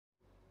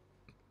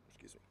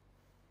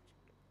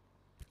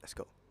Let's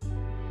go.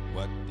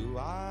 What do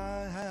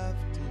I have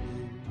to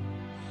do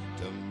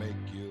to make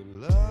you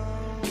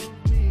love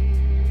me?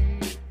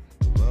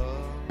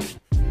 Love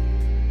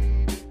me,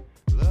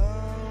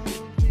 love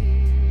me,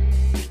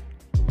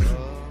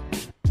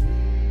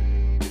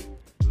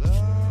 love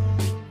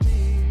me, love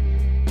me.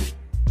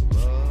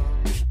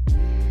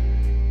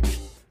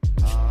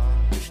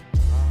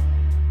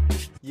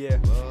 Yeah.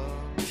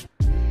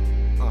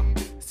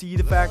 See,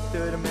 the fact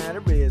of the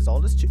matter is, all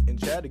this chit and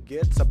chatter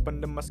gets up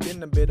under my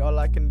skin a bit. All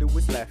I can do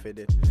is laugh at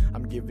it.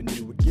 I'm giving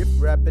you a gift,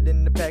 wrap it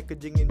in the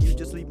packaging, and you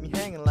just leave me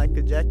hanging like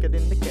a jacket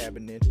in the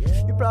cabinet.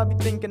 You're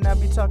probably thinking I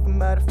be talking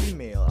about a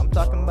female. I'm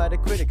talking about the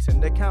critics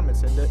and the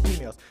comments and the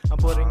emails. I'm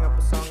putting up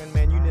a song and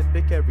man, you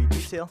nitpick every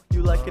detail.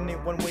 You liking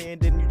it one way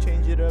and then you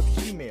change it up,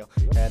 she-mail.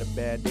 Had a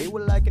bad day,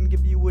 well I can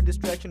give you a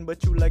distraction,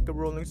 but you like a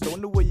rolling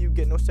stone, the way you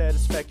get no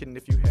satisfaction.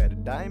 If you had a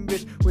dime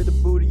bitch with a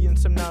booty and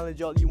some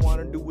knowledge, all you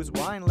wanna do is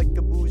whine like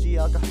a bougie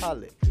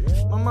alcoholic.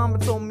 My mama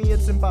told me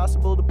it's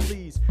impossible to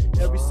please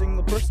every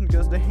single person,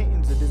 cause the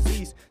hating's a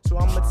disease. So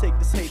I'ma take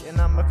this hate and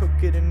I'ma cook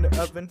it in the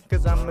oven,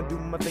 cause I'ma do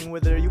my thing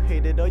whether you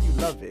hate it or you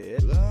love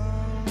it.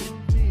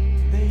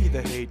 They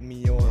either hate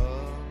me or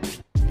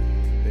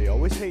they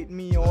always hate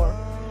me, or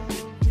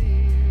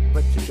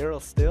but your girl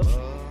still.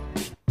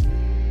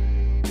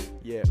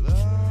 Yeah.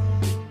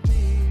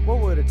 What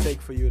would it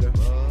take for you to?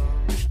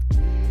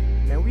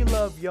 Man, we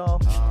love y'all.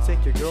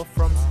 Take your girl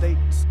from state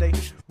to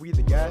state. We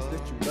the guys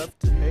that you love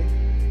to hate.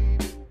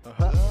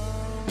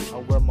 I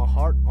wear my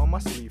heart on my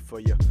sleeve for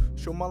you.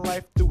 Show my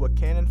life through a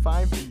Canon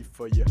 5D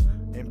for you.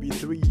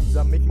 MP3s,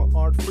 I make my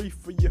art free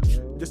for you.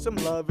 Just some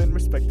love and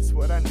respect is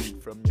what I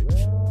need from you.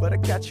 But I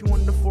catch you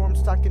on the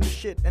forums talking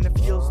shit, and it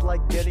feels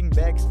like getting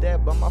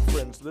backstabbed by my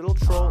friends. Little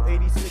troll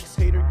 86,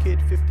 hater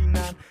kid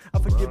 59. I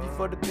forgive you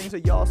for the things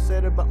that y'all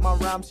said about my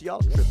rhymes,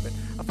 y'all tripping.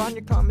 I find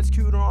your comments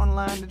cuter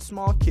online than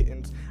small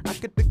kittens. I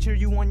could picture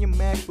you on your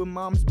Mac with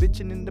mom's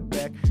bitching in the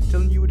back,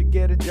 telling you to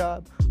get a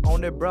job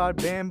on that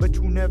broadband, but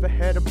you never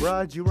had a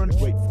broad, you're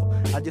ungrateful.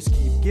 I just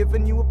keep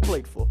giving you a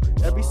plateful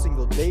every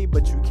single day,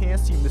 but you can't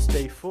seem to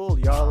stay full.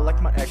 Y'all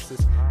like my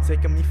exes,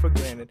 taking me for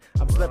granted.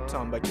 I'm slept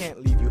on, but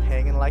can't leave you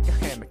hanging like a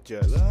hammock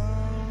just.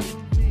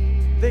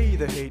 They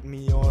either hate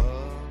me or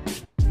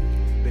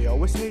they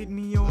always hate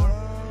me, or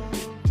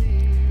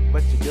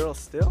but your girl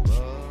still.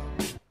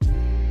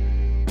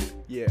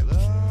 Yeah.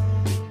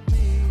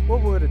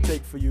 What would it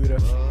take for you to?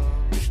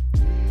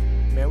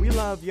 Man, we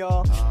love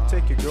y'all.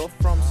 Take your girl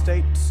from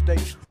state to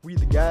state. We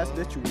the guys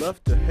that you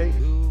love to hate.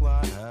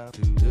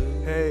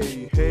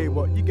 Hey, hey,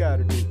 what you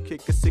gotta do?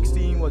 Kick a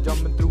 16 while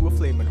jumping through a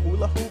flaming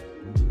hula hoop.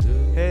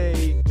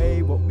 Hey,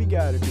 hey, what we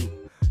gotta do?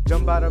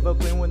 Jump out of a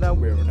plane without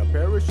wearing a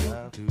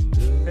parachute.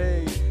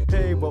 Hey,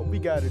 hey, what we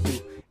gotta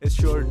do? It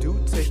sure do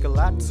take a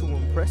lot to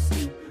impress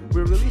you.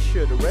 We really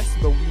should rest,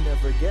 but we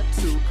never get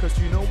to, cause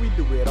you know we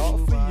do it all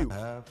for you.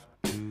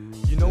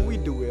 You know we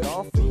do it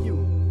all for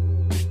you.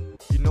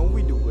 You know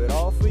we do it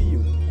all for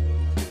you.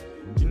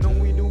 You know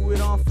we do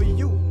it all for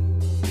you.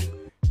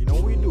 You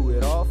know we do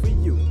it all for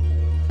you.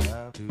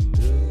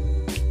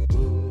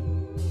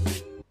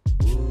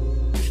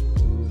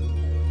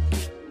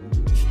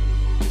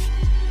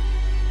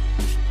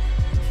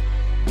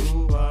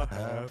 Do I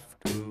have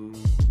to?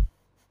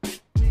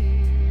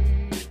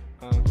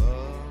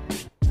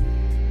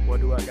 What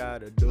do I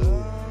gotta do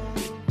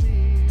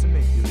to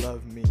make you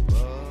love me?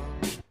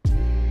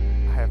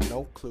 I have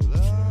no clue.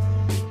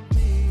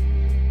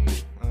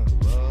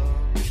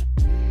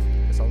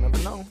 Guess I'll never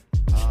know.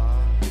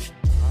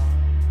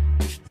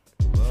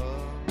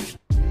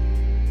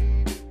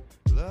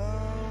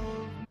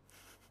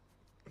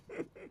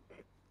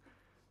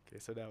 Okay,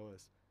 so that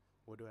was,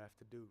 what do I have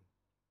to do?